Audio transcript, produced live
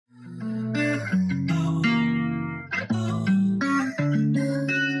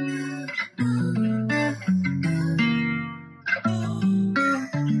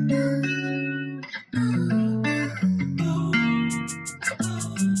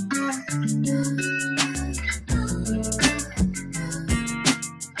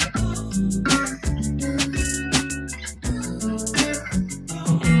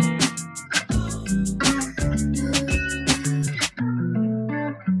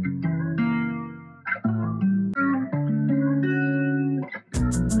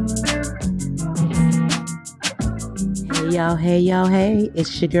Hey y'all, hey,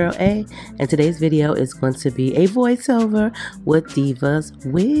 it's your girl A, and today's video is going to be a voiceover with Divas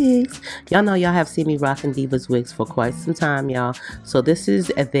Wigs. Y'all know y'all have seen me rocking Divas Wigs for quite some time, y'all. So this is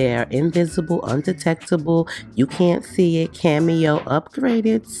their invisible, undetectable, you can't see it, cameo,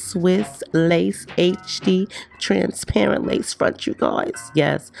 upgraded Swiss lace HD transparent lace front, you guys.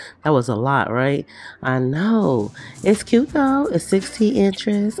 Yes, that was a lot, right? I know. It's cute though. It's 16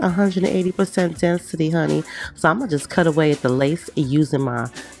 inches, 180% density, honey. So I'm gonna just cut away at the lace using my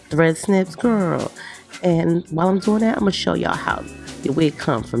thread snips, girl. And while I'm doing that, I'm gonna show y'all how the wig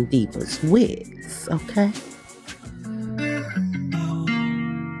comes from Divas Wigs, okay?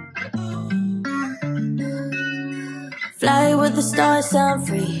 Fly with the stars, sound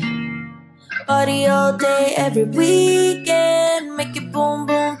free. Party all day, every weekend. Make it boom,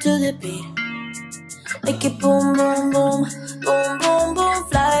 boom to the beat. Make it boom, boom, boom. Boom, boom, boom.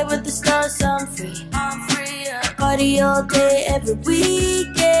 Fly with the stars, sound free. I'm free, yeah. Party all day, every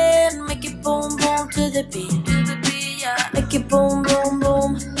weekend. Make it boom, boom to the beat. Yeah. Make it boom, boom,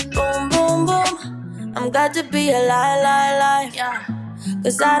 boom. Boom, boom, boom. I'm glad to be alive, yeah.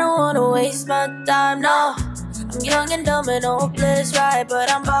 Cause I don't wanna waste my time, no. I'm young and dumb and hopeless, right? But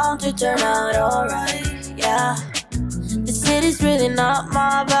I'm bound to turn out alright, yeah. The city's really not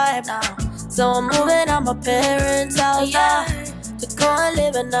my vibe now, so I'm moving out my parents' house, yeah. To go and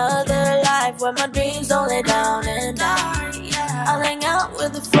live another life where my dreams don't lay down and die, yeah. I'll hang out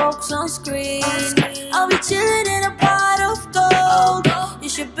with the folks on screen. I'll be chilling in a pot of gold. You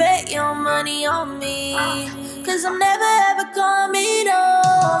should bet your money on me, cause I'm never ever coming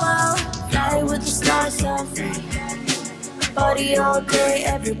home. Fly with the stars, sound free. Party all day,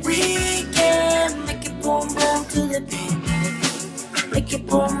 every weekend. Make it boom, boom to the beat. Make it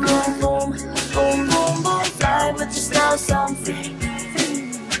boom, boom, boom. Boom, boom, boom. Fly with the stars, sound free.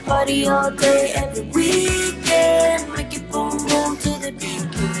 Party all day, every weekend. Make it boom, boom to the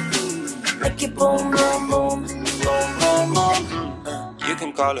beat. Make it boom, boom, boom. Boom, boom, boom. You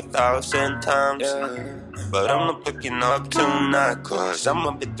can call 1,000 times, but I'm not picking up tonight, cause I'm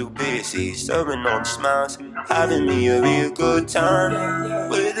a bit too busy serving all the smiles, having me a real good time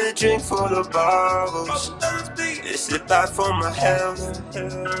with a drink full of bottles. Is it bad for my health?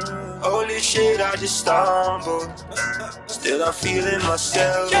 Holy shit, I just stumbled. Still I'm feeling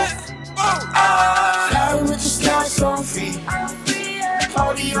myself. Fly with the stars, so free.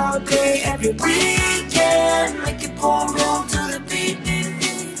 Party all day, every weekend. Make it boom, boom to the beat.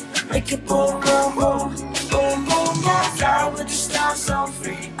 Make it boom, boom, boom. Boom, boom, boom. Fly with the stars, so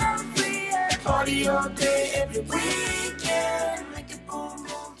free. Party all day, every weekend. Make it boom,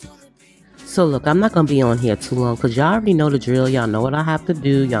 boom to the beat. So look, I'm not gonna be on here too long because y'all already know the drill. Y'all know what I have to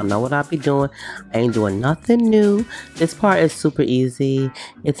do. Y'all know what I be doing. I ain't doing nothing new. This part is super easy.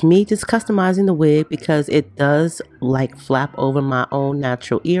 It's me just customizing the wig because it does like flap over my own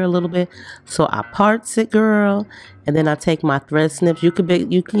natural ear a little bit. So I parts it, girl, and then I take my thread snips. You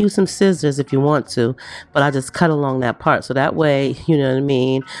can use some scissors if you want to, but I just cut along that part so that way, you know what I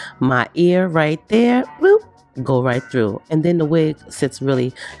mean, my ear right there, bloop, go right through, and then the wig sits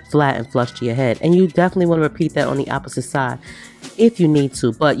really flat and flush to your head. And you definitely want to repeat that on the opposite side if you need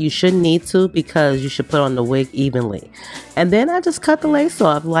to, but you shouldn't need to because you should put on the wig evenly. And then I just cut the lace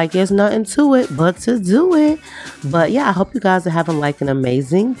off like there's nothing to it but to do it. But yeah, I hope you guys are having like an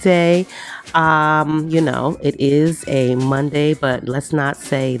amazing day. You know, it is a Monday, but let's not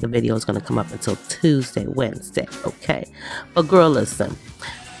say the video is going to come up until Tuesday, Wednesday, okay? But girl, listen,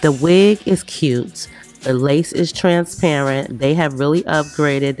 the wig is cute. The lace is transparent. They have really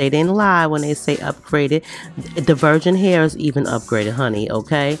upgraded. They didn't lie when they say upgraded. The virgin hair is even upgraded, honey,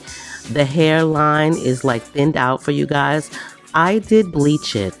 okay? The hairline is like thinned out for you guys. I did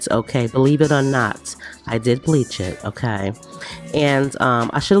bleach it, okay? Believe it or not, I did bleach it, okay? And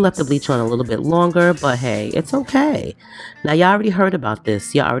I should have left the bleach on a little bit longer, but hey, it's okay. Now, y'all already heard about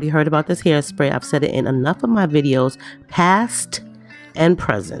this. Y'all already heard about this hairspray. I've said it in enough of my videos, past and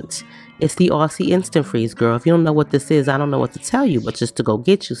present. It's the Aussie Instant Freeze, girl. If you don't know what this is, I don't know what to tell you, but just to go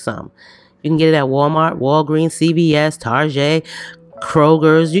get you some. You can get it at Walmart, Walgreens, CVS, Target,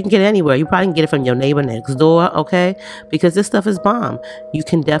 Kroger's. You can get it anywhere. You probably can get it from your neighbor next door, okay? Because this stuff is bomb. You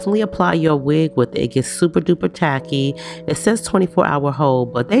can definitely apply your wig with it. It gets super duper tacky. It says 24-hour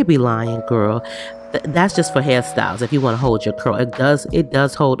hold, but they be lying, girl. That's just for hairstyles. If you want to hold your curl, it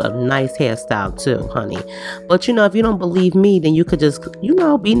does hold a nice hairstyle too, honey. But you know, if you don't believe me, then you could just, you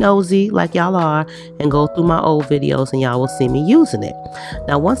know, be nosy like y'all are and go through my old videos and y'all will see me using it.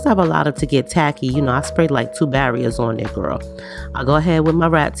 Now, once I've allowed it to get tacky, you know, I sprayed like 2 barriers on there, girl. I go ahead with my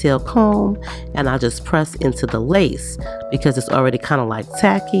rat tail comb and I just press into the lace because it's already kind of like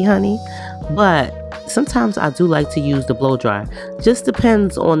tacky, honey. But sometimes I do like to use the blow dryer. Just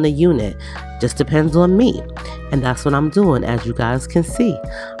depends on the unit. Just depends on me. And that's what I'm doing, as you guys can see.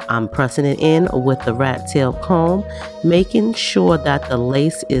 I'm pressing it in with the rat tail comb, making sure that the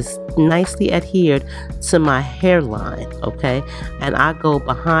lace is nicely adhered to my hairline, okay? And I go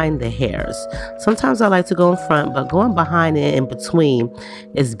behind the hairs. Sometimes I like to go in front, but going behind and in between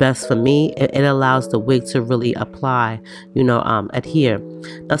is best for me. It allows the wig to really apply, you know, adhere.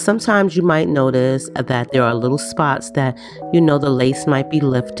 Now, sometimes you might notice that there are little spots that, you know, the lace might be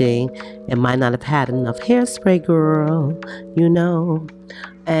lifting. It might not have had enough hairspray, girl, you know.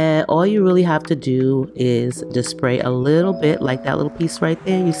 And all you really have to do is just spray a little bit, like that little piece right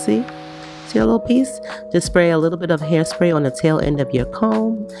there, you see? See a little piece? Just spray a little bit of hairspray on the tail end of your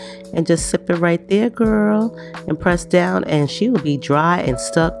comb and just sip it right there, girl, and press down, and she will be dry and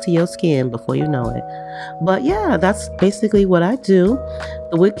stuck to your skin before you know it. But yeah, that's basically what I do.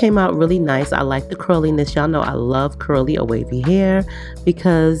 The wig came out really nice. I like the curliness. Y'all know I love curly or wavy hair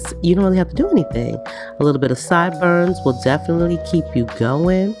because you don't really have to do anything. A little bit of sideburns will definitely keep you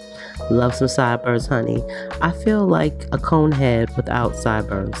going. Love some sideburns, honey. I feel like a cone head without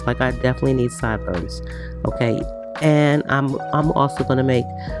sideburns. Like, I definitely need sideburns. Okay, and I'm also gonna make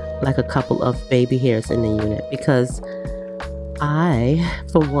like a couple of baby hairs in the unit because I,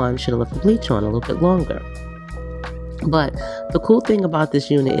 for one, should have left the bleach on a little bit longer. But the cool thing about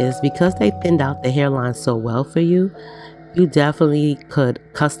this unit is because they thinned out the hairline so well for you, you definitely could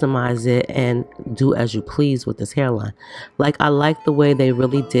customize it and do as you please with this hairline. Like, I like the way they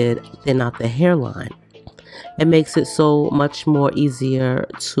really did thin out the hairline. It makes it so much more easier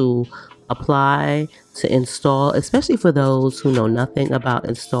to apply, to install, especially for those who know nothing about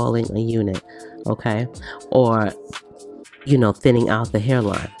installing a unit, okay? Or, you know, thinning out the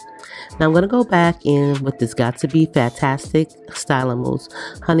hairline. Now I'm going to go back in with this Got To Be Fantastic styling mousse.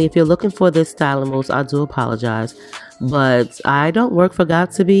 Honey, if you're looking for this styling mousse, I do apologize. But I don't work for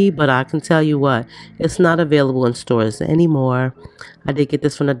Got To Be, but I can tell you what, it's not available in stores anymore. I did get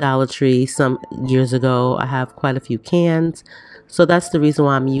this from the Dollar Tree some years ago. I have quite a few cans. So that's the reason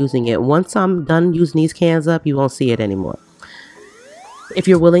why I'm using it. Once I'm done using these cans up, you won't see it anymore. If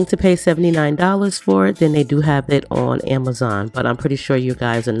you're willing to pay $79 for it, then they do have it on Amazon. But I'm pretty sure you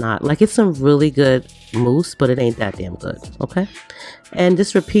guys are not. Like, it's some really good mousse, but it ain't that damn good, okay? And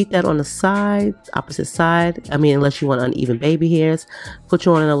just repeat that on the side, opposite side. I mean, unless you want uneven baby hairs, put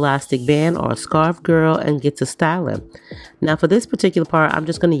you on an elastic band or a scarf, girl, and get to styling. Now, for this particular part, I'm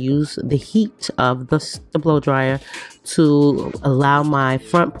just going to use the heat of the blow dryer to allow my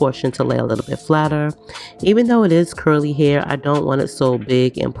front portion to lay a little bit flatter. Even though it is curly hair, I don't want it so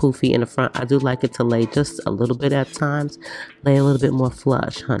big and poofy in the front. I do like it to lay just a little bit at times, lay a little bit more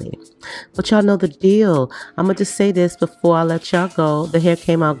flush, honey. But y'all know the deal. I'm gonna just say this before I let y'all go. The hair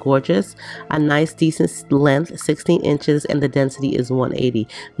came out gorgeous, a nice decent length, 16 inches, and the density is 180.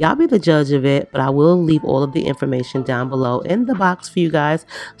 Y'all be the judge of it, but I will leave all of the information down below in the box for you guys,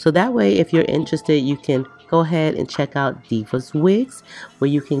 so that way if you're interested, you can go ahead and check out DIVASWIGS, where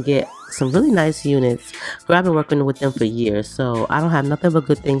you can get some really nice units. Girl, I've been working with them for years, so I don't have nothing but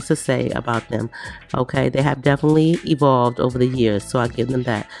good things to say about them. Okay, they have definitely evolved over the years, so I give them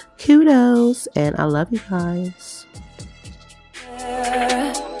that kudos, and I love you guys.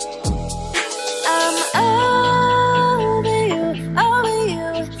 I'm over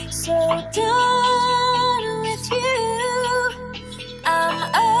you, so done with you.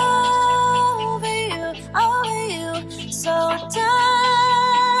 I'm over you, so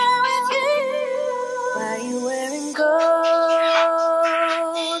done with you. Why you wearing gold?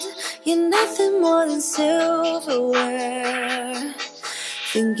 You're nothing more than silverware.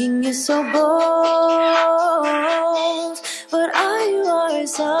 Thinking you're so bold, but are you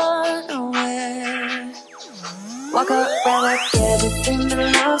always unaware? Walk around like everything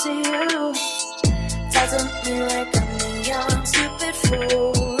belongs to you. Talk to me like I'm a young stupid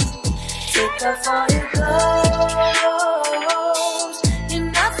fool. Take off all your clothes.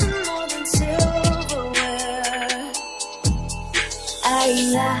 You're nothing more than silverware.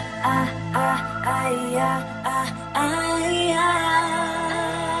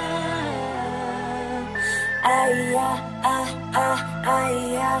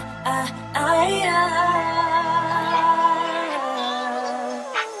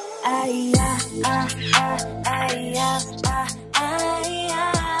 ay, ah, ah, ah, ay, ah, ah.